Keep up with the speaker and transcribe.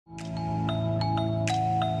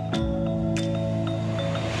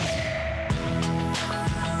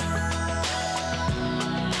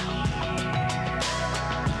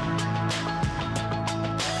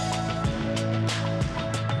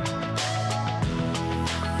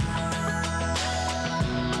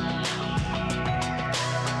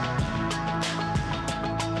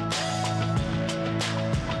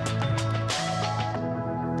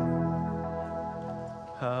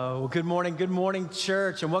Good morning,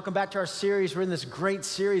 church, and welcome back to our series. We're in this great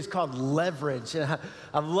series called Leverage. And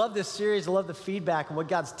I love this series. I love the feedback and what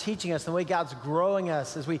God's teaching us and the way God's growing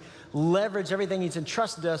us as we leverage everything He's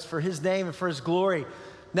entrusted us for His name and for His glory.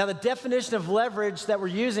 Now, the definition of leverage that we're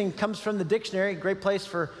using comes from the dictionary, great place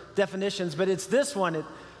for definitions, but it's this one,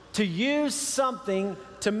 to use something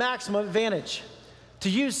to maximum advantage. To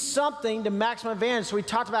use something to maximum advantage. So we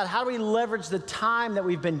talked about how do we leverage the time that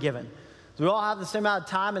we've been given. We all have the same amount of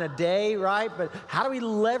time in a day, right? But how do we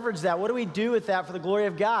leverage that? What do we do with that for the glory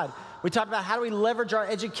of God? We talked about how do we leverage our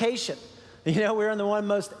education. You know, we're in one of the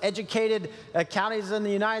most educated counties in the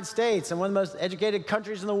United States and one of the most educated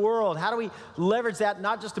countries in the world. How do we leverage that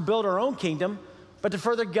not just to build our own kingdom, but to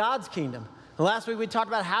further God's kingdom? And last week we talked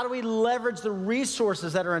about how do we leverage the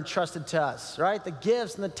resources that are entrusted to us, right? The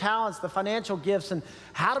gifts and the talents, the financial gifts, and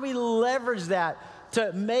how do we leverage that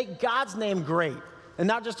to make God's name great? And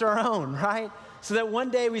not just our own, right? So that one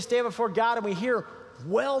day we stand before God and we hear,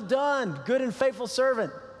 well done, good and faithful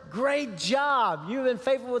servant. Great job. You've been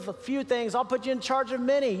faithful with a few things. I'll put you in charge of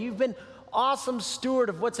many. You've been awesome steward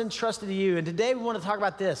of what's entrusted to you. And today we want to talk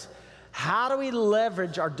about this. How do we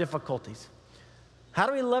leverage our difficulties? How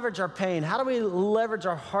do we leverage our pain? How do we leverage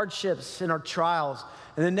our hardships and our trials?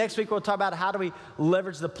 And then next week we'll talk about how do we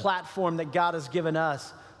leverage the platform that God has given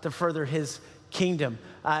us to further His kingdom.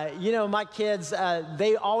 You know, my kids,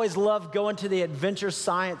 they always love going to the Adventure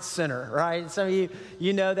Science Center, right? Some of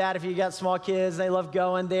you know that if you got small kids, they love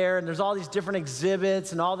going there, and there's all these different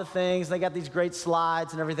exhibits and all the things. They got these great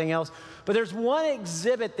slides and everything else. But there's one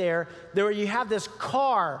exhibit there where you have this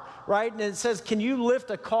car, right? And it says, can you lift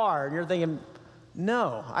a car? And you're thinking,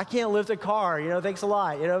 no, I can't lift a car, thanks a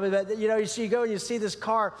lot, but you go and you see this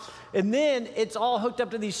car, and then it's all hooked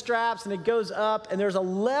up to these straps, and it goes up, and there's a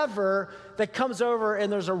lever that comes over,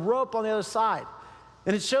 and there's a rope on the other side.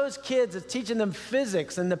 And it shows kids, it's teaching them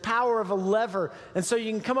physics and the power of a lever. And so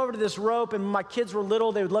you can come over to this rope, and when my kids were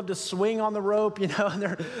little, they would love to swing on the rope, and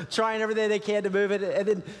they're trying everything they can to move it. And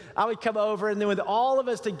then I would come over, and then with all of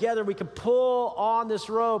us together, we could pull on this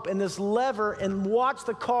rope and this lever and watch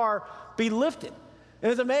the car be lifted. It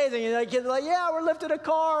was amazing. Kids are like, yeah, we're lifting a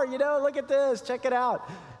car, look at this, check it out.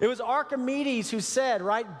 It was Archimedes who said,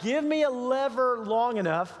 right, give me a lever long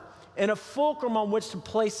enough and a fulcrum on which to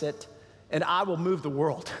place it, and I will move the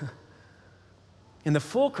world. And the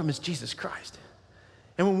fulcrum is Jesus Christ.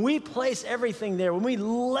 And when we place everything there, when we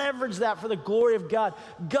leverage that for the glory of God,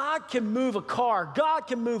 God can move a car, God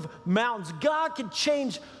can move mountains, God can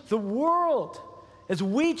change the world. As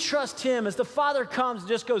we trust Him, as the Father comes and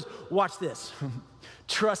just goes, watch this.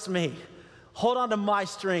 Trust me. Hold on to my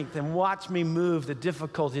strength and watch me move the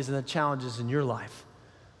difficulties and the challenges in your life,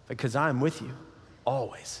 because I'm with you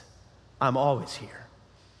always. I'm always here.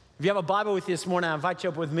 If you have a Bible with you this morning, I invite you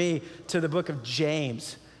up with me to the book of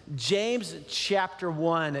James. James chapter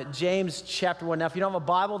 1. James chapter 1. Now, if you don't have a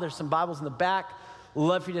Bible, there's some Bibles in the back.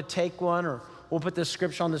 Love for you to take one, or we'll put the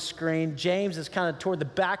scripture on the screen. James is kind of toward the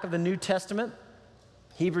back of the New Testament.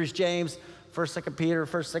 Hebrews, James, 1st, 2nd Peter,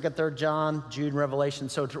 1st, 2nd, 3rd John, Jude, and Revelation.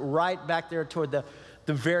 So it's right back there toward the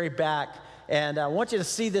very back. And I want you to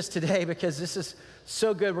see this today because this is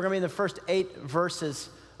so good. We're going to be in the first 8 verses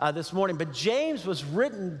this morning. But James was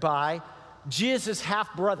written by Jesus'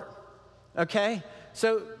 half-brother, okay?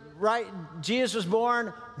 So, right, Jesus was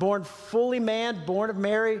born fully man, born of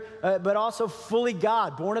Mary, but also fully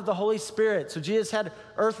God, born of the Holy Spirit. So Jesus had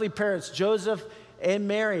earthly parents, Joseph and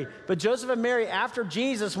Mary. But Joseph and Mary, after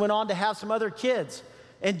Jesus, went on to have some other kids,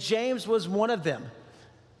 and James was one of them.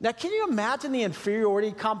 Now, can you imagine the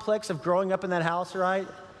inferiority complex of growing up in that house, right?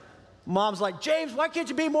 Mom's like, James, why can't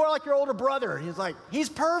you be more like your older brother? He's like, he's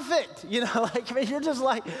perfect. You're just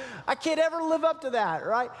like, I can't ever live up to that,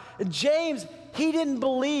 right? And James, he didn't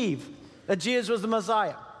believe that Jesus was the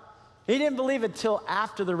Messiah. He didn't believe it till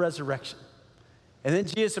after the resurrection. And then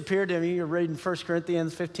Jesus appeared to him. You're reading 1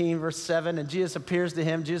 Corinthians 15, verse 7, and Jesus appears to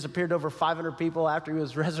him. Jesus appeared to over 500 people after he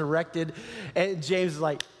was resurrected. And James is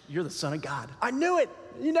like, you're the Son of God. I knew it.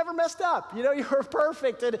 You never messed up. You were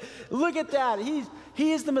perfect. And look at that.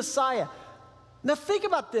 He is the Messiah. Now think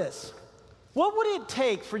about this. What would it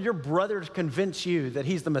take for your brother to convince you that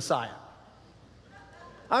he's the Messiah?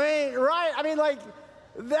 I mean, right? I mean, like,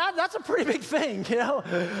 that's a pretty big thing,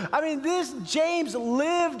 I mean, this James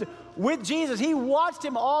lived with Jesus. He watched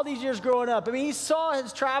him all these years growing up. I mean, he saw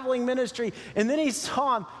his traveling ministry, and then he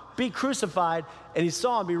saw him be crucified, and he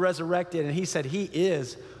saw him be resurrected, and he said, he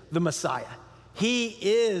is the Messiah. He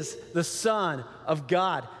is the Son of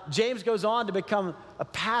God. James goes on to become a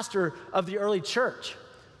pastor of the early church.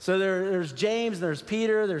 So there's James, there's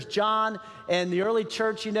Peter, there's John, and the early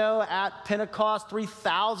church, at Pentecost,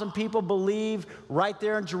 3,000 people believed right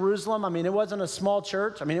there in Jerusalem. I mean, it wasn't a small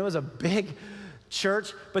church. I mean, it was a big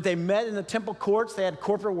church, but they met in the temple courts. They had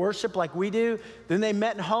corporate worship like we do. Then they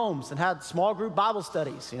met in homes and had small group Bible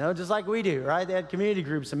studies, just like we do, right? They had community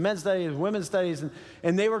groups and men's studies, women's studies,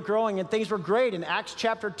 and they were growing, and things were great. In Acts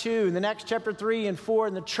chapter 2, and then Acts chapter 3 and 4,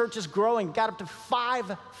 and the church is growing, got up to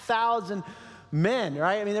 5,000 men,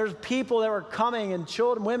 right? I mean, there's people that were coming, and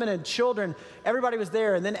children, women and children, everybody was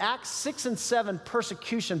there. And then Acts 6 and 7,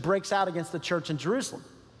 persecution breaks out against the church in Jerusalem.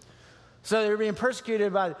 So they were being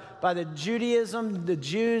persecuted by the Judaism, the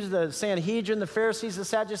Jews, the Sanhedrin, the Pharisees, the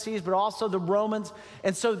Sadducees, but also the Romans.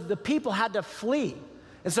 And so the people had to flee.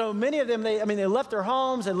 And so many of them, they left their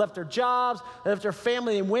homes, they left their jobs, they left their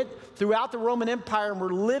family, and went throughout the Roman Empire and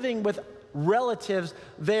were living with relatives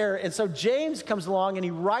there. And so James comes along and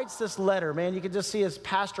he writes this letter. Man, you can just see his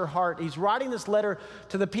pastor heart. He's writing this letter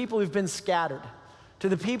to the people who've been scattered, to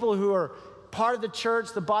the people who are part of the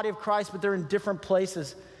church, the body of Christ, but they're in different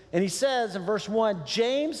places. And he says in verse 1,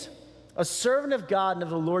 James, a servant of God and of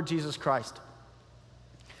the Lord Jesus Christ.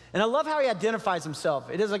 And I love how he identifies himself.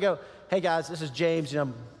 It doesn't go, hey guys, this is James,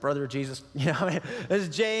 brother of Jesus. This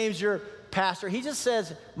is James, your pastor. He just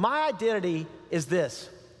says, my identity is this.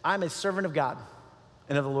 I'm a servant of God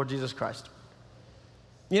and of the Lord Jesus Christ.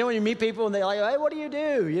 When you meet people and they're like, hey, what do you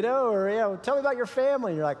do? Or tell me about your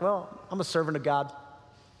family. And you're like, well, I'm a servant of God.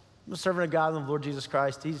 I'm a servant of God and the Lord Jesus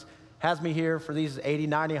Christ. He has me here for these 80,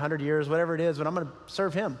 90, 100 years, whatever it is, but I'm going to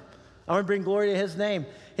serve him. I'm going to bring glory to his name.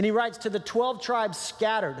 And he writes to the 12 tribes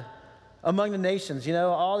scattered among the nations,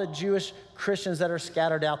 all the Jewish Christians that are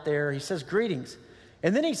scattered out there. He says, greetings.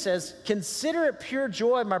 And then he says, consider it pure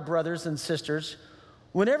joy, my brothers and sisters,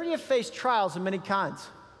 whenever you face trials of many kinds.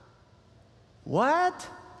 What?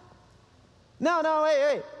 No,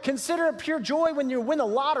 hey. Consider it pure joy when you win the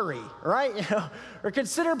lottery, right? Or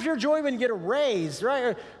consider it pure joy when you get a raise, right?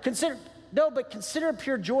 Or consider it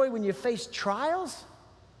pure joy when you face trials.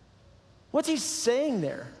 What's he saying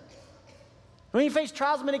there? When you face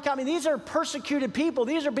trials of many kinds, these are persecuted people.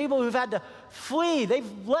 These are people who've had to flee.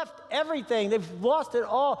 They've left everything. They've lost it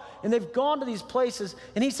all, and they've gone to these places.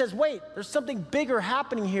 And he says, wait, there's something bigger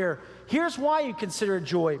happening here. Here's why you consider it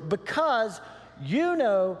joy. Because you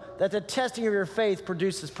know that the testing of your faith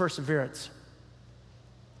produces perseverance.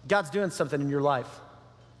 God's doing something in your life.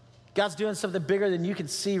 God's doing something bigger than you can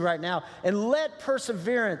see right now. And let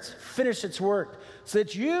perseverance finish its work so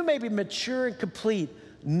that you may be mature and complete,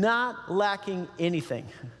 not lacking anything.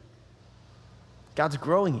 God's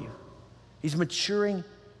growing you. He's maturing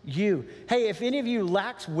you. Hey, if any of you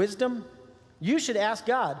lacks wisdom, you should ask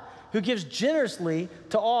God, who gives generously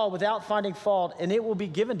to all without finding fault, and it will be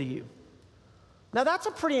given to you. Now, that's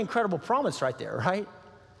a pretty incredible promise right there, right?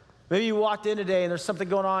 Maybe you walked in today and there's something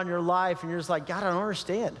going on in your life and you're just like, God, I don't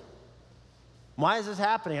understand. Why is this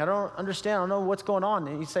happening? I don't understand. I don't know what's going on.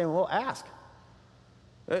 And he's saying, well, ask.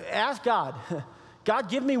 Ask God. God,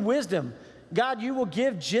 give me wisdom. God, you will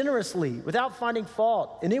give generously without finding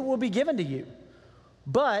fault, and it will be given to you.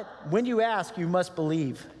 But when you ask, you must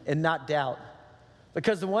believe and not doubt,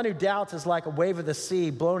 because the one who doubts is like a wave of the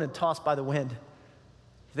sea blown and tossed by the wind.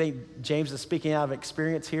 You think James is speaking out of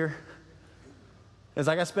experience here? It's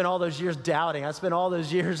like I spent all those years doubting. I spent all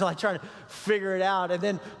those years like trying to figure it out. And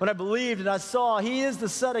then when I believed and I saw he is the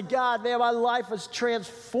Son of God, man, my life was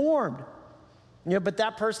transformed. But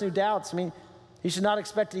that person who doubts, he should not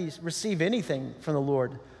expect to receive anything from the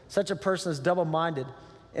Lord. Such a person is double-minded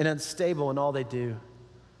and unstable in all they do.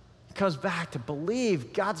 It comes back to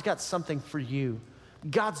believe God's got something for you.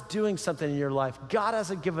 God's doing something in your life. God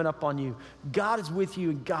hasn't given up on you. God is with you,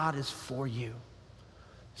 and God is for you.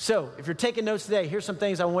 So if you're taking notes today, here's some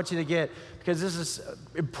things I want you to get, because this is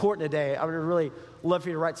important today. I would really love for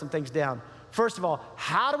you to write some things down. First of all,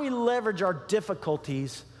 how do we leverage our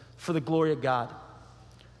difficulties for the glory of God?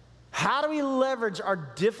 How do we leverage our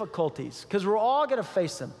difficulties? Because we're all going to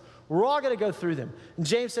face them. We're all going to go through them. And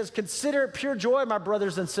James says, consider it pure joy, my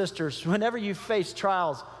brothers and sisters, whenever you face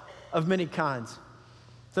trials of many kinds.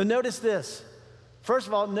 So notice this. First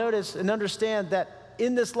of all, notice and understand that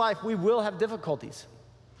in this life, we will have difficulties.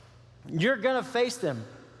 You're going to face them.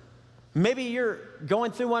 Maybe you're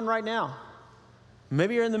going through one right now.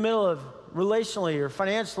 Maybe you're in the middle of relationally or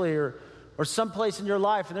financially or someplace in your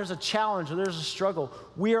life, and there's a challenge or there's a struggle.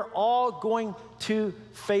 We are all going to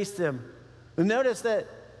face them. But notice that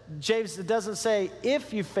James doesn't say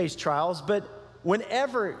if you face trials, but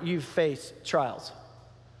whenever you face trials.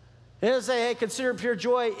 He doesn't say, hey, consider it pure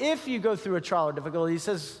joy if you go through a trial or difficulty. He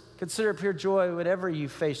says, consider it pure joy whenever you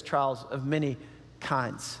face trials of many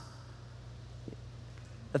kinds.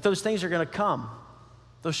 that those things are going to come,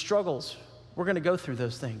 those struggles, we're going to go through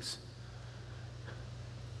those things.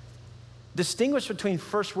 Distinguish between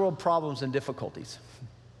first world problems and difficulties.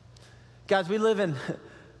 Guys, we live in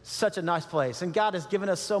such a nice place, and God has given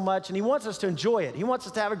us so much, and he wants us to enjoy it. He wants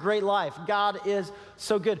us to have a great life. God is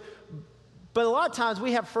so good. But a lot of times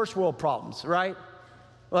we have first world problems, right?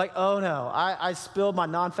 We're like, oh no, I spilled my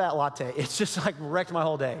non-fat latte. It's just like wrecked my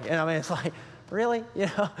whole day. And I mean, it's like, really? You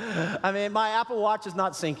know, I mean, my Apple Watch is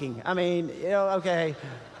not syncing. I mean, okay,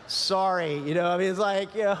 sorry. I mean, it's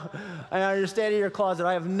like, you're standing in your closet.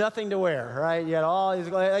 I have nothing to wear, right? You got all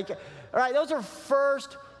these, all right, those are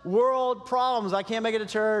first world problems. I can't make it to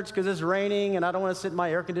church because it's raining and I don't want to sit in my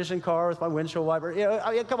air-conditioned car with my windshield wiper.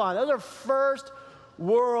 I mean, come on, those are first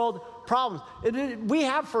world problems. We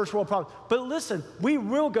have first world problems. But listen, we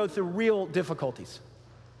will go through real difficulties.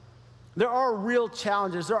 There are real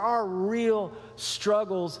challenges. There are real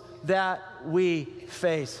struggles that we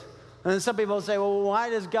face. And then some people say, well, why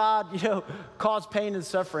does God, cause pain and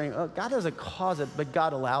suffering? God doesn't cause it, but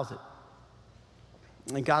God allows it.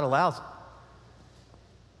 And God allows it.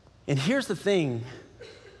 And here's the thing.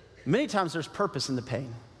 Many times there's purpose in the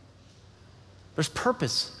pain. There's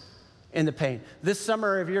purpose in the pain. This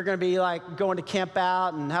summer, if you're going to be like going to camp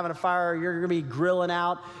out and having a fire, you're going to be grilling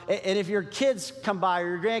out. And if your kids come by or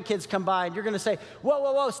your grandkids come by, and you're going to say,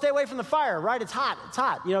 whoa, stay away from the fire, right? It's hot.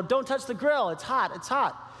 Don't touch the grill. It's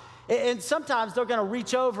hot. And sometimes they're going to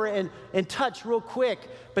reach over and touch real quick,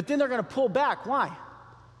 but then they're going to pull back. Why?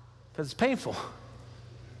 Because it's painful.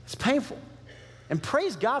 It's painful. And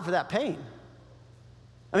praise God for that pain.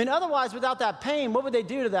 I mean, otherwise, without that pain, what would they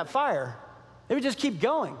do to that fire? They would just keep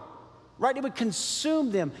going. Right? It would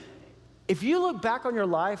consume them. If you look back on your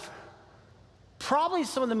life, probably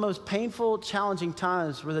some of the most painful, challenging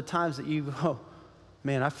times were the times that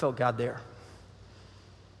I felt God there.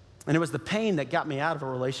 And it was the pain that got me out of a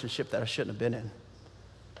relationship that I shouldn't have been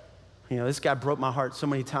in. This guy broke my heart so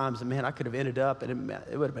many times, and I could have ended up, and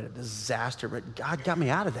it would have been a disaster, but God got me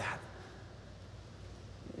out of that.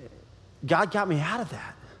 God got me out of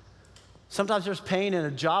that. Sometimes there's pain and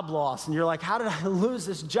a job loss, and you're like, how did I lose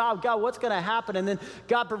this job? God, what's going to happen? And then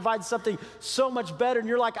God provides something so much better, and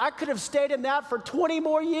you're like, I could have stayed in that for 20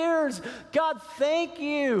 more years. God, thank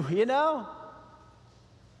you,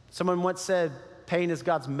 Someone once said, pain is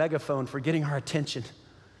God's megaphone for getting our attention.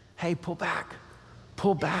 Hey, pull back.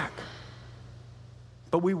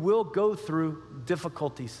 But we will go through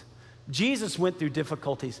difficulties. Jesus went through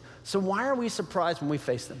difficulties. So why are we surprised when we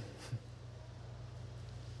face them?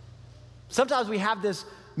 Sometimes we have this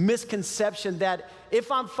misconception that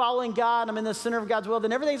if I'm following God, I'm in the center of God's will,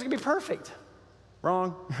 then everything's going to be perfect.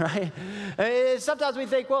 Wrong, right? Sometimes we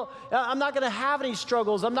think, well, I'm not going to have any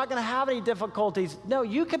struggles. I'm not going to have any difficulties. No,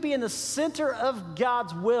 you could be in the center of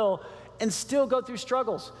God's will and still go through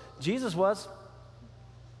struggles. Jesus was.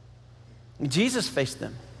 Jesus faced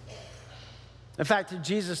them. In fact,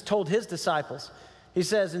 Jesus told his disciples, he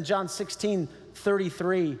says in John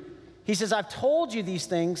 16:33, he says, I've told you these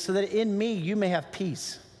things so that in me you may have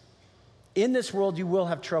peace. In this world you will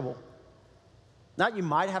have trouble. Not you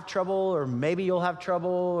might have trouble, or maybe you'll have trouble,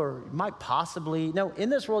 or you might possibly. No, in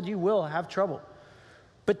this world you will have trouble.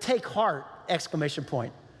 But take heart, exclamation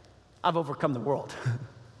point. I've overcome the world.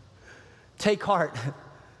 Take heart.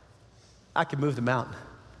 I can move the mountain.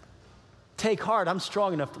 Take heart. I'm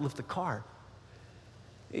strong enough to lift the car.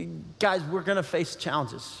 Guys, we're going to face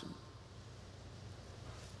challenges.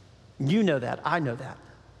 You know that. I know that.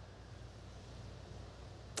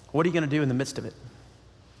 What are you going to do in the midst of it?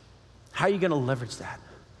 How are you going to leverage that?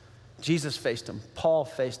 Jesus faced them. Paul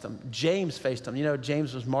faced them. James faced them.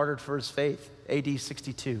 James was martyred for his faith, AD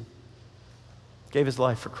 62. Gave his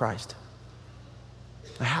life for Christ.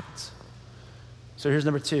 That happens. So here's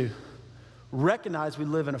number 2. Recognize we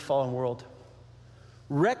live in a fallen world.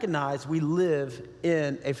 Recognize we live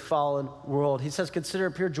in a fallen world. He says, consider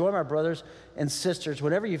it pure joy, my brothers and sisters,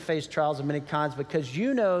 whenever you face trials of many kinds, because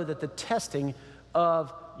you know that the testing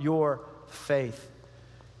of your faith.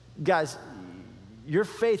 Guys, your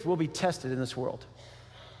faith will be tested in this world.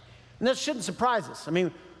 And that shouldn't surprise us.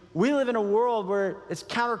 We live in a world where it's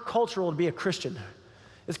countercultural to be a Christian.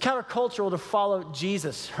 It's countercultural to follow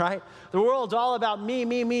Jesus, right? The world's all about me,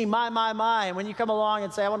 my. And when you come along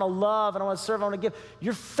and say, I want to love and I want to serve, I want to give,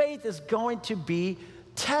 your faith is going to be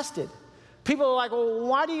tested. People are like, well,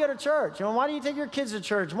 why do you go to church? Why do you take your kids to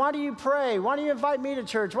church? Why do you pray? Why do you invite me to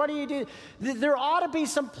church? Why do you do? There ought to be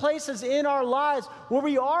some places in our lives where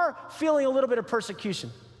we are feeling a little bit of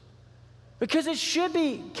persecution, because it should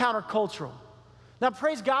be countercultural. Now,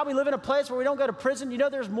 praise God, we live in a place where we don't go to prison.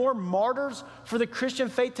 There's more martyrs for the Christian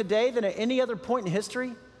faith today than at any other point in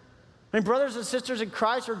history. I mean, brothers and sisters in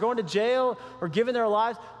Christ are going to jail or giving their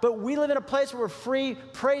lives, but we live in a place where we're free,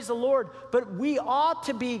 praise the Lord. But we ought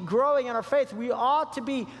to be growing in our faith. We ought to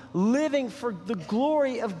be living for the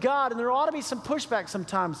glory of God. And there ought to be some pushback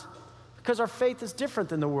sometimes because our faith is different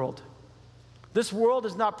than the world. This world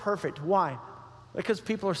is not perfect. Why? Because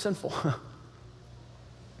people are sinful.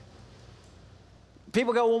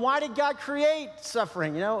 People go, well, why did God create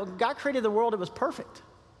suffering? You know, God created the world, it was perfect.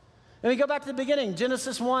 And we go back to the beginning,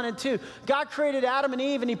 Genesis 1 and 2. God created Adam and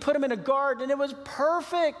Eve, and he put them in a garden, and it was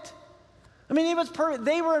perfect. I mean, it was perfect.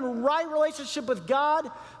 They were in right relationship with God.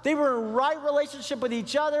 They were in right relationship with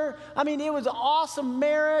each other. I mean, it was an awesome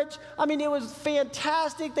marriage. I mean, it was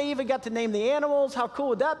fantastic. They even got to name the animals. How cool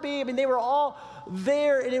would that be? I mean, they were all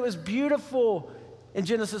there, and it was beautiful in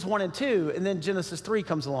Genesis 1 and 2. And then Genesis 3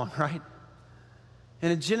 comes along, right?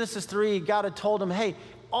 And in Genesis 3, God had told them, hey,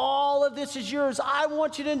 all of this is yours. I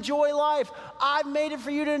want you to enjoy life. I've made it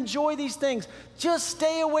for you to enjoy these things. Just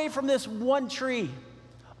stay away from this one tree.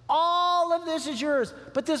 All of this is yours,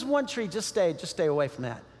 but this one tree, just stay away from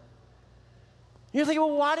that. You're thinking,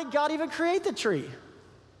 well, why did God even create the tree?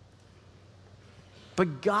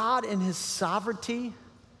 But God in his sovereignty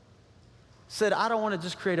said, I don't want to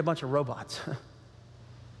just create a bunch of robots.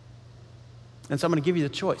 And so I'm going to give you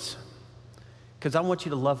the choice because I want you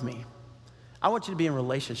to love me. I want you to be in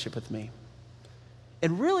relationship with me.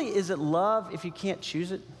 And really, is it love if you can't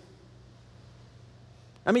choose it?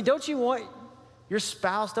 I mean, don't you want your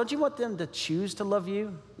spouse, don't you want them to choose to love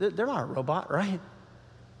you? They're not a robot, right?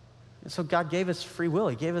 And so God gave us free will.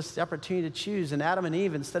 He gave us the opportunity to choose. And Adam and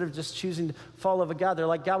Eve, instead of just choosing to fall in love with God, they're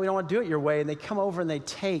like, God, we don't want to do it your way. And they come over and they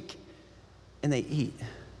take and they eat.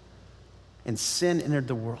 And sin entered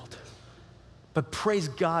the world. But praise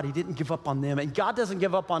God, he didn't give up on them. And God doesn't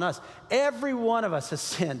give up on us. Every one of us has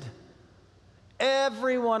sinned.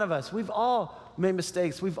 Every one of us. We've all made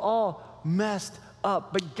mistakes. We've all messed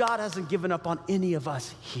up. But God hasn't given up on any of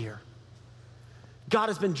us here. God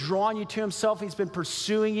has been drawing you to himself. He's been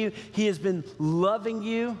pursuing you. He has been loving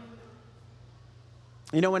you.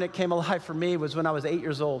 You know when it came alive for me was when I was 8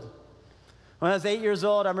 years old. When I was 8 years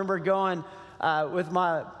old, I remember going with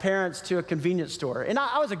my parents to a convenience store. And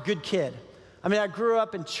I was a good kid. I mean, I grew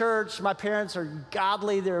up in church. My parents are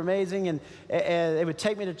godly. They're amazing. And they would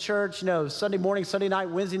take me to church, you know, Sunday morning, Sunday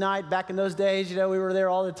night, Wednesday night. Back in those days, you know, we were there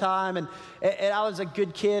all the time. And I was a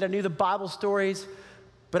good kid. I knew the Bible stories.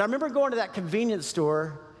 But I remember going to that convenience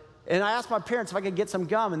store, and I asked my parents if I could get some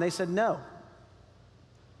gum, and they said no.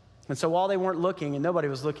 And so while they weren't looking and nobody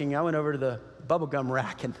was looking, I went over to the bubble gum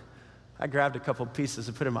rack, and I grabbed a couple pieces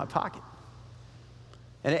and put in my pocket.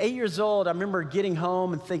 And at 8 years old, I remember getting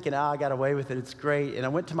home and thinking, I got away with it, it's great. And I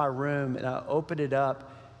went to my room, and I opened it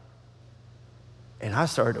up, and I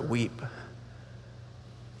started to weep.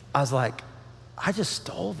 I was like, I just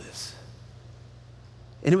stole this.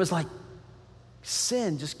 And it was like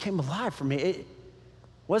sin just came alive for me. It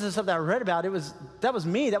wasn't something I read about. That was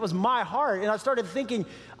me. That was my heart. And I started thinking,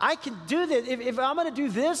 I can do this. If I'm going to do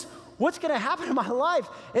this, what's going to happen in my life?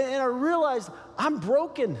 And I realized I'm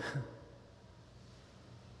broken.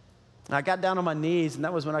 And I got down on my knees, and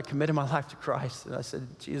that was when I committed my life to Christ. And I said,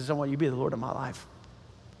 Jesus, I want you to be the Lord of my life.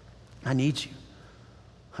 I need you.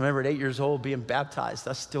 I remember at 8 years old being baptized.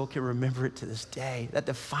 I still can remember it to this day, that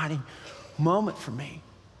defining moment for me.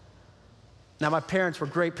 Now, my parents were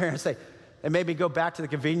great parents. They made me go back to the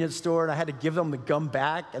convenience store, and I had to give them the gum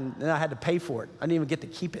back, and then I had to pay for it. I didn't even get to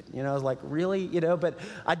keep it. You know, I was like, really? You know, but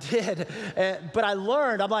I did. But I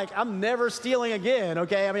learned. I'm like, I'm never stealing again,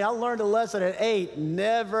 okay? I mean, I learned a lesson at 8,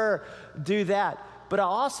 never do that. But I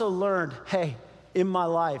also learned, hey, in my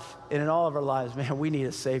life and in all of our lives, man, we need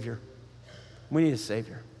a Savior. We need a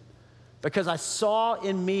Savior. Because I saw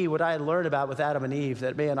in me what I had learned about with Adam and Eve,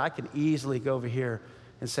 that, man, I can easily go over here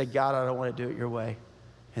and say, God, I don't want to do it your way.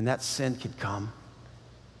 And that sin can come.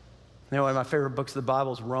 You know, one of my favorite books of the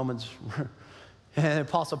Bible is Romans. And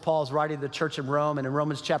Apostle Paul is writing to the church in Rome. And in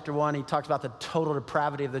Romans chapter 1, he talks about the total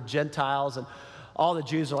depravity of the Gentiles. And all the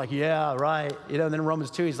Jews are like, yeah, right. You know, and then in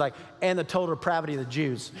Romans 2, he's like, and the total depravity of the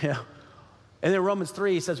Jews. You know? And then in Romans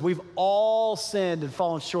 3, he says, we've all sinned and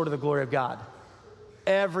fallen short of the glory of God.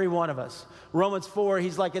 Every one of us. Romans 4,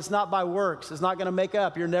 he's like, it's not by works. It's not going to make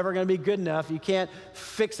up. You're never going to be good enough. You can't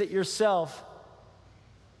fix it yourself.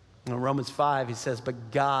 In Romans 5, he says,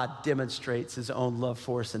 but God demonstrates his own love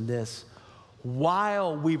for us in this.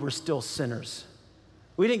 While we were still sinners,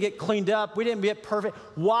 we didn't get cleaned up. We didn't get perfect.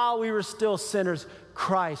 While we were still sinners,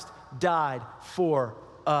 Christ died for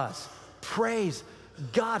us. Praise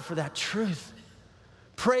God for that truth.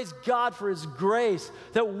 Praise God for his grace,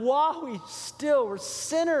 that while we still were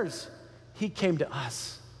sinners, he came to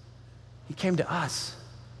us. He came to us.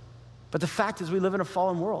 But the fact is we live in a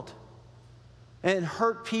fallen world. And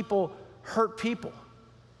hurt people hurt people.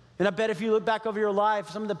 And I bet if you look back over your life,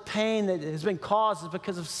 some of the pain that has been caused is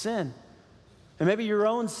because of sin. And maybe your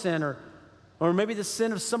own sin or maybe the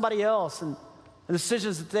sin of somebody else and the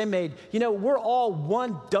decisions that they made. You know, we're all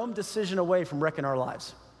one dumb decision away from wrecking our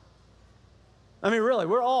lives. I mean, really,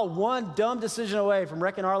 we're all one dumb decision away from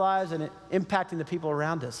wrecking our lives and impacting the people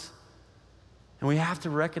around us. And we have to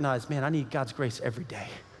recognize, man, I need God's grace every day.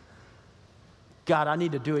 God, I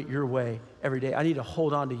need to do it your way every day. I need to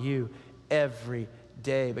hold on to you every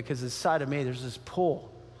day because inside of me, there's this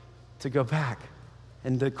pull to go back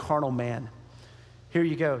and the carnal man. Here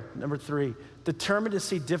you go, number 3. Determined to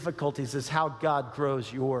see difficulties is how God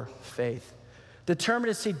grows your faith. Determined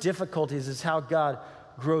to see difficulties is how God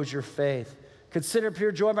grows your faith. Consider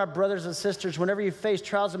pure joy, my brothers and sisters, whenever you face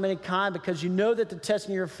trials of any kind, because you know that the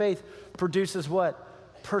testing of your faith produces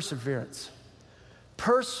what? Perseverance.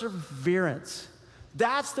 Perseverance.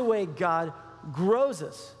 That's the way God grows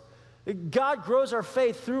us. God grows our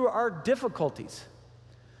faith through our difficulties.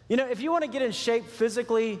 You know, if you want to get in shape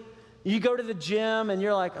physically, you go to the gym and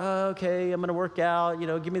you're like, oh, okay, I'm going to work out, you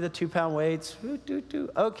know, give me the 2-pound weights,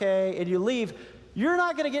 okay, and you leave, you're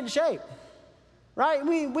not going to get in shape. Right?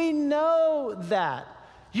 We know that.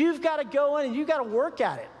 You've got to go in and you've got to work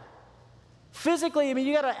at it. Physically, I mean,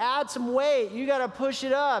 you got to add some weight. You got to push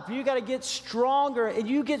it up. You got to get stronger, and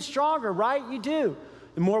you get stronger, right? You do.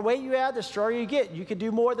 The more weight you add, the stronger you get. You can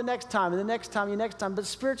do more the next time, and the next time, But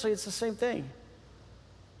spiritually, it's the same thing.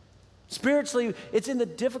 Spiritually, it's in the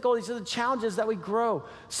difficulties and the challenges that we grow.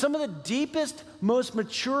 Some of the deepest, most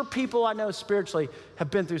mature people I know spiritually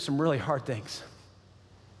have been through some really hard things.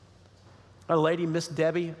 A lady, Miss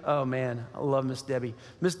Debbie, oh man, I love Miss Debbie.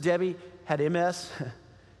 Miss Debbie had MS.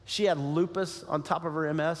 She had lupus on top of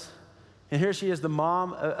her MS. And here she is, the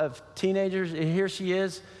mom of teenagers, and here she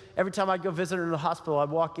is. Every time I'd go visit her in the hospital, I'd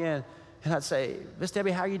walk in and I'd say, Miss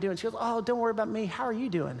Debbie, how are you doing? She goes, oh, don't worry about me. How are you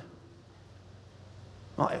doing?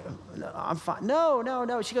 I'm fine.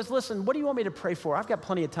 No. She goes, listen, what do you want me to pray for? I've got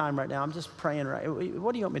plenty of time right now. I'm just praying right.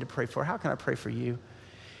 What do you want me to pray for? How can I pray for you?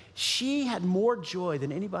 She had more joy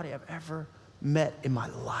than anybody I've ever met in my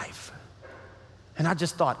life. And I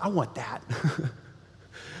just thought, I want that.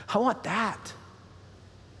 I want that.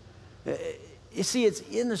 You see, it's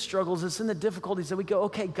in the struggles, it's in the difficulties that we go,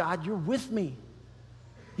 okay, God, you're with me.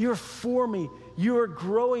 You're for me. You are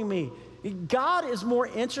growing me. God is more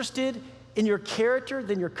interested in your character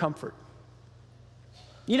than your comfort.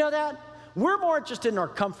 You know that? We're more interested in our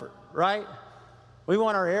comfort, right? We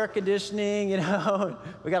want our air conditioning, you know,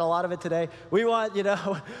 we got a lot of it today. We want, you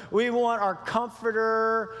know, we want our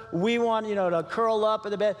comforter. We want, you know, to curl up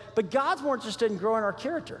in the bed. But God's more interested in growing our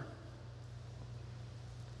character.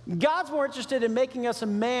 God's more interested in making us a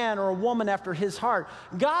man or a woman after his heart.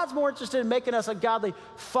 God's more interested in making us a godly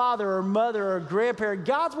father or mother or grandparent.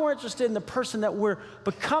 God's more interested in the person that we're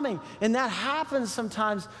becoming. And that happens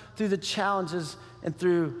sometimes through the challenges and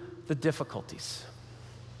through the difficulties.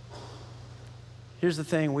 Here's the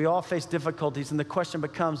thing, we all face difficulties, and the question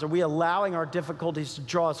becomes, are we allowing our difficulties to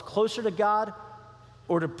draw us closer to God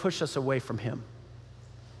or to push us away from him?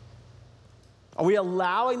 Are we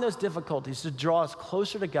allowing those difficulties to draw us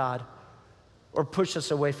closer to God or push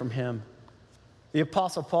us away from him? The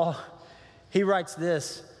Apostle Paul, he writes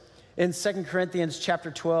this in 2 Corinthians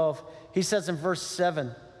chapter 12. He says in verse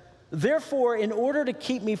 7, therefore, in order to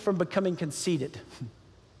keep me from becoming conceited,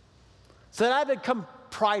 so that I become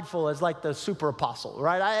prideful as like the super apostle,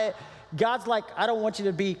 right? God's like, I don't want you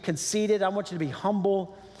to be conceited. I want you to be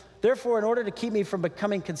humble. Therefore, in order to keep me from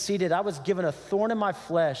becoming conceited, I was given a thorn in my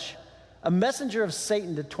flesh, a messenger of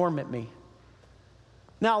Satan to torment me.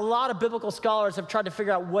 Now, a lot of biblical scholars have tried to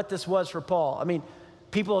figure out what this was for Paul. I mean,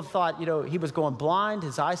 people have thought, you know, he was going blind.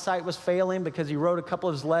 His eyesight was failing because he wrote a couple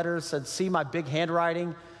of his letters, said, see my big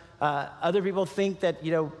handwriting. Other people think that,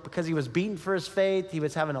 you know, because he was beaten for his faith, he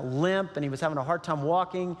was having a limp and he was having a hard time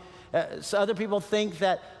walking. So other people think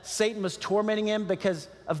that Satan was tormenting him because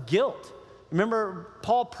of guilt. Remember,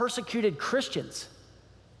 Paul persecuted Christians.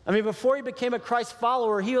 I mean, before he became a Christ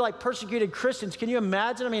follower, he like persecuted Christians. Can you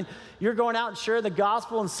imagine? I mean, you're going out and sharing the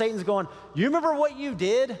gospel and Satan's going, you remember what you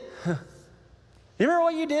did? You remember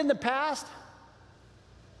what you did in the past?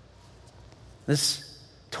 This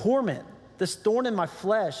torment, this thorn in my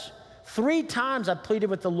flesh. 3 times I pleaded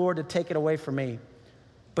with the Lord to take it away from me.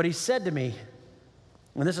 But he said to me,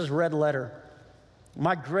 and this is red letter,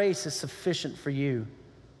 my grace is sufficient for you,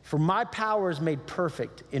 for my power is made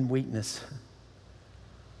perfect in weakness.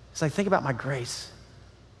 It's like, think about my grace.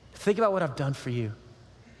 Think about what I've done for you.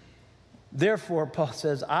 Therefore, Paul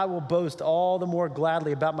says, I will boast all the more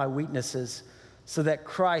gladly about my weaknesses, so that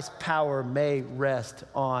Christ's power may rest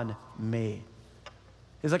on me.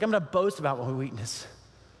 He's like, I'm going to boast about my weakness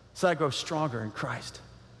so that I grow stronger in Christ.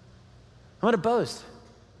 I'm going to boast.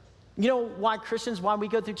 You know why Christians, why we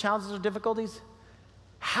go through challenges or difficulties?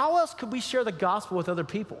 How else could we share the gospel with other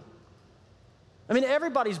people? I mean,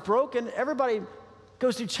 everybody's broken. Everybody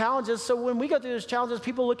goes through challenges. So when we go through those challenges,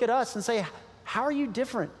 people look at us and say, how are you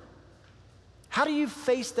different? How do you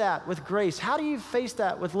face that with grace? How do you face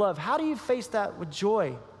that with love? How do you face that with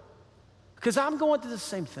joy? Because I'm going through the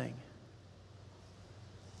same thing.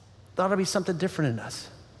 There ought to be something different in us.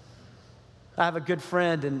 I have a good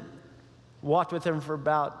friend and walked with him for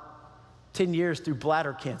about 10 years through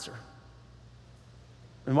bladder cancer.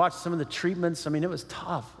 And watched some of the treatments. I mean, it was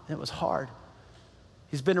tough. It was hard.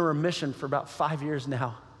 He's been in remission for about 5 years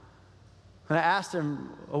now. And I asked him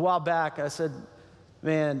a while back, I said,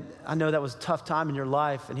 man, I know that was a tough time in your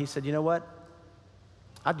life. And he said, you know what?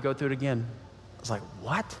 I'd go through it again. I was like,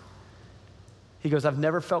 what? He goes, I've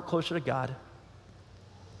never felt closer to God.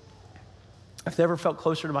 I've never felt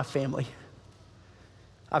closer to my family.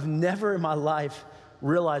 I've never in my life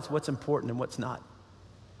realized what's important and what's not.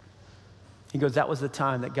 He goes, that was the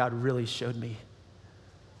time that God really showed me.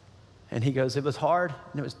 And he goes, it was hard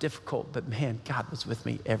and it was difficult, but man, God was with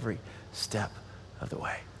me every step of the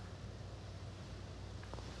way.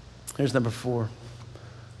 Here's number 4.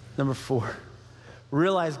 Number 4,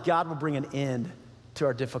 realize God will bring an end to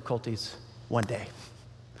our difficulties one day.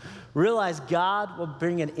 Realize God will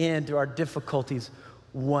bring an end to our difficulties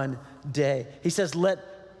one day. He says,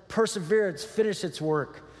 let perseverance finish its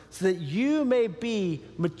work so that you may be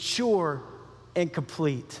mature and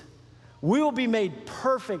complete. We will be made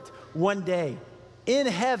perfect one day. In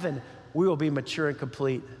heaven, we will be mature and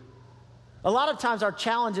complete. A lot of times our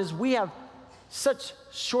challenges, we have such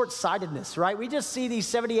short-sightedness, right? We just see these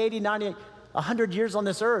 70, 80, 90, 100 years on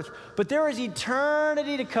this earth, but there is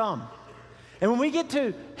eternity to come. And when we get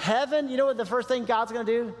to heaven, you know what the first thing God's gonna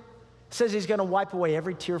do? It says he's gonna wipe away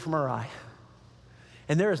every tear from our eye.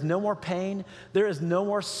 And there is no more pain. There is no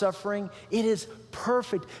more suffering. It is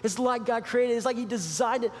perfect. It's like God created it. It's like he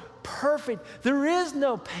designed it perfect. There is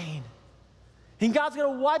no pain. And God's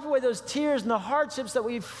gonna wipe away those tears and the hardships that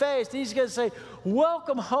we've faced. And he's gonna say,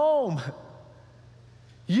 welcome home.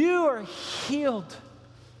 You are healed.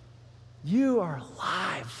 You are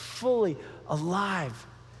alive, fully alive.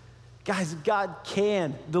 Guys, God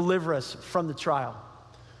can deliver us from the trial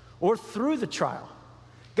or through the trial.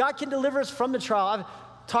 God can deliver us from the trial. I've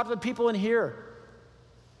talked with people in here,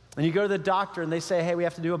 and you go to the doctor and they say, hey, we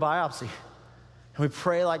have to do a biopsy. And we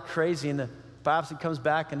pray like crazy, and the biopsy comes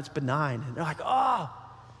back and it's benign. And they're like, oh,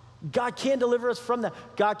 God can deliver us from that.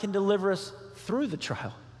 God can deliver us through the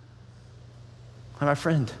trial. And my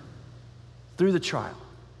friend, through the trial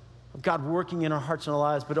of God working in our hearts and our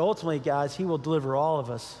lives, but ultimately, guys, he will deliver all of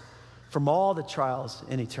us from all the trials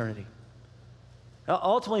in eternity.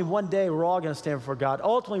 Ultimately, one day, we're all going to stand before God.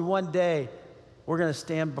 Ultimately, one day, we're going to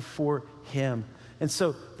stand before him. And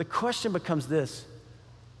so the question becomes this: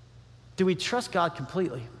 do we trust God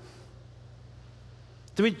completely?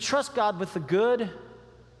 Do we trust God with the good?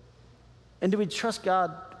 And do we trust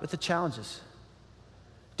God with the challenges?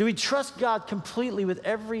 Do we trust God completely with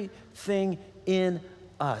everything in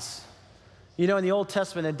us? You know, in the Old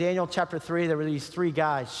Testament, in Daniel chapter 3, there were these 3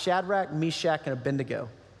 guys, Shadrach, Meshach, and Abednego.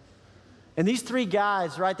 And these 3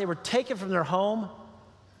 guys, right, they were taken from their home,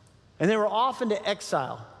 and they were off into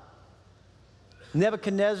exile.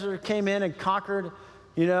 Nebuchadnezzar came in and conquered,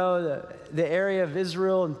 you know, the area of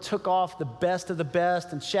Israel and took off the best of the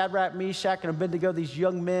best. And Shadrach, Meshach, and Abednego, these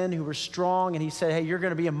young men who were strong, and he said, hey, you're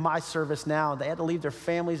going to be in my service now. And they had to leave their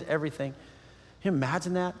families, everything. Can you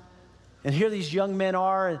imagine that? And here these young men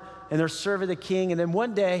are, and they're serving the king. And then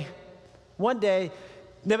one day,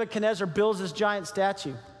 Nebuchadnezzar builds this giant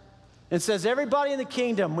statue. It says, everybody in the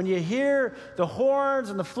kingdom, when you hear the horns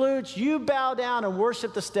and the flutes, you bow down and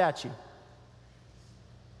worship the statue.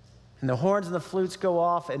 And the horns and the flutes go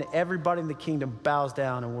off, and everybody in the kingdom bows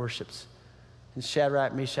down and worships. And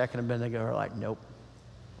Shadrach, Meshach, and Abednego are like, nope,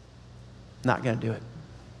 not going to do it.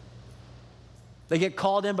 They get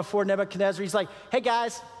called in before Nebuchadnezzar. He's like, hey,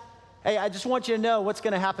 guys, hey, I just want you to know what's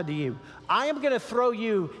going to happen to you. I am going to throw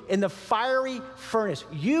you in the fiery furnace.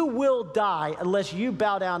 You will die unless you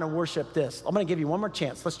bow down and worship this. I'm going to give you one more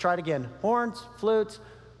chance. Let's try it again. Horns, flutes.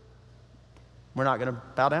 We're not going to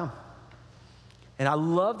bow down. And I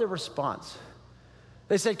love the response.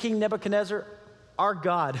 They said, King Nebuchadnezzar, our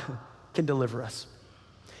God can deliver us.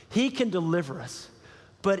 He can deliver us.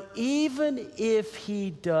 But even if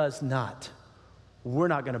he does not, we're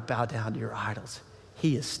not going to bow down to your idols.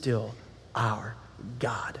 He is still our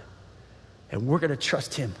God. And we're going to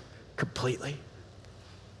trust him completely.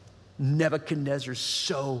 Nebuchadnezzar's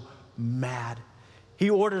so mad. He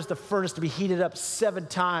orders the furnace to be heated up 7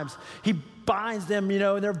 times. He binds them,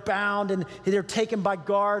 and they're bound, and they're taken by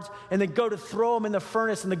guards, and they go to throw them in the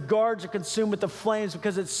furnace, and the guards are consumed with the flames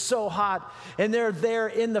because it's so hot, and they're there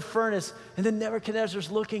in the furnace. And then Nebuchadnezzar's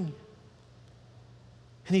looking,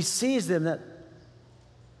 and he sees them, that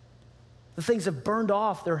the things have burned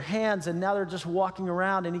off their hands, and now they're just walking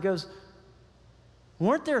around, and he goes,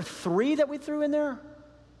 weren't there 3 that we threw in there?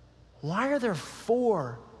 Why are there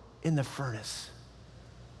 4 in the furnace?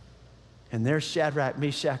 And there's Shadrach,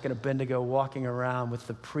 Meshach, and Abednego walking around with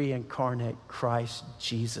the pre-incarnate Christ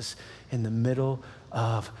Jesus in the middle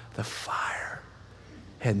of the fire,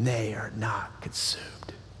 and they are not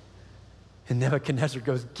consumed. And Nebuchadnezzar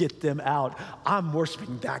goes, get them out. I'm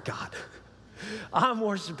worshiping that God. I'm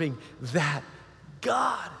worshiping that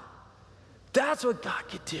God. That's what God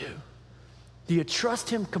could do. Do you trust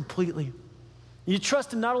him completely? Do you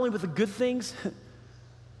trust him not only with the good things,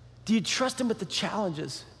 do you trust him with the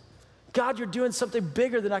challenges? God, you're doing something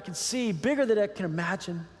bigger than I can see, bigger than I can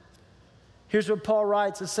imagine. Here's what Paul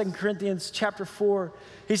writes in 2 Corinthians chapter 4.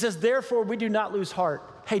 He says, therefore, we do not lose heart.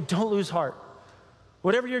 Hey, don't lose heart.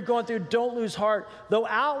 Whatever you're going through, don't lose heart. Though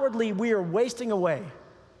outwardly we are wasting away.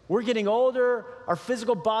 We're getting older, our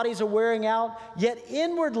physical bodies are wearing out, yet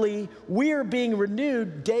inwardly we are being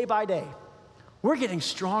renewed day by day. We're getting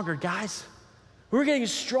stronger, guys. We're getting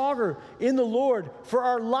stronger in the Lord. For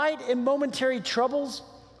our light and momentary troubles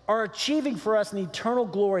are achieving for us an eternal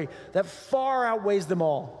glory that far outweighs them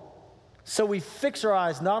all. So we fix our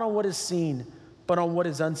eyes not on what is seen, but on what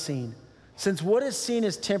is unseen. Since what is seen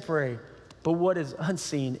is temporary, but what is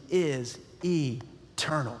unseen is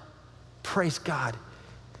eternal. Praise God.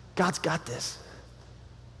 God's got this.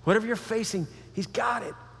 Whatever you're facing, he's got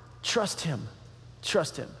it. Trust him.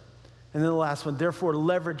 Trust him. And then the last one, therefore,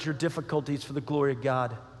 leverage your difficulties for the glory of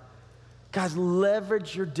God. Guys,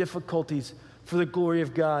 leverage your difficulties for the glory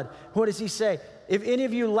of God. What does he say? If any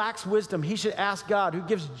of you lacks wisdom, he should ask God, who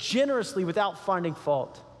gives generously without finding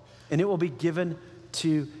fault, and it will be given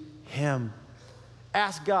to him.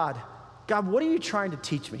 Ask God, God, what are you trying to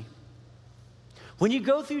teach me? When you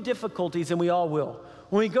go through difficulties, and we all will,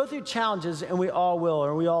 when we go through challenges, and we all will,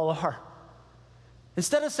 or we all are,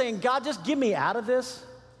 instead of saying, God, just get me out of this,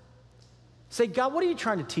 say, God, what are you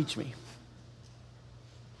trying to teach me?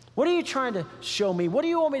 What are you trying to show me? What do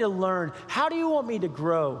you want me to learn? How do you want me to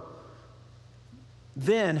grow?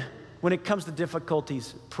 Then, when it comes to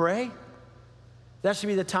difficulties, pray. That should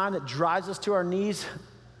be the time that drives us to our knees.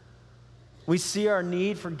 We see our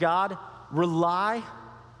need for God. Rely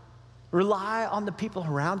on the people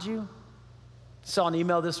around you. Saw an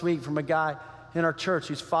email this week from a guy in our church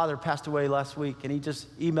whose father passed away last week, and he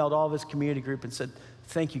just emailed all of his community group and said,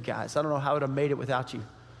 thank you guys. I don't know how I would have made it without you.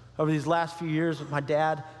 Over these last few years with my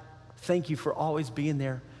dad, thank you for always being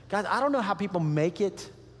there. Guys, I don't know how people make it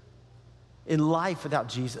in life without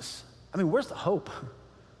Jesus. I mean, where's the hope?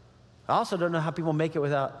 I also don't know how people make it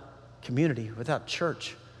without community, without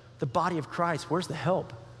church, the body of Christ. Where's the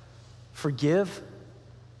help? Forgive.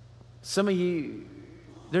 Some of you,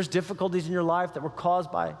 there's difficulties in your life that were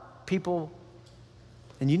caused by people,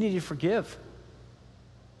 and you need to forgive.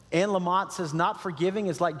 Anne Lamott says, not forgiving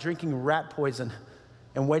is like drinking rat poison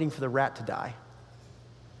and waiting for the rat to die.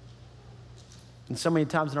 And so many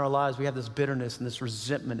times in our lives, we have this bitterness and this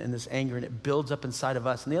resentment and this anger, and it builds up inside of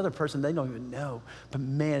us. And the other person, they don't even know, but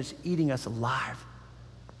man, it's eating us alive.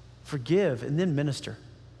 Forgive and then minister.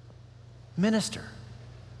 Minister.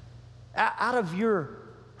 Out of your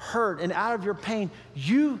hurt and out of your pain,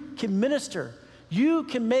 you can minister. You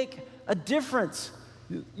can make a difference.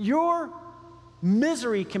 Your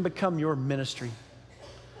misery can become your ministry.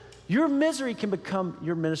 Your misery can become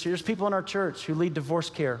your ministry. There's people in our church who lead divorce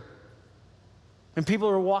care. And people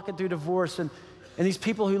are walking through divorce, and these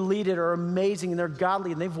people who lead it are amazing, and they're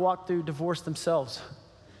godly, and they've walked through divorce themselves.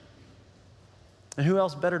 And who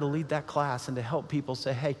else better to lead that class and to help people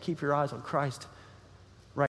say, hey, keep your eyes on Christ.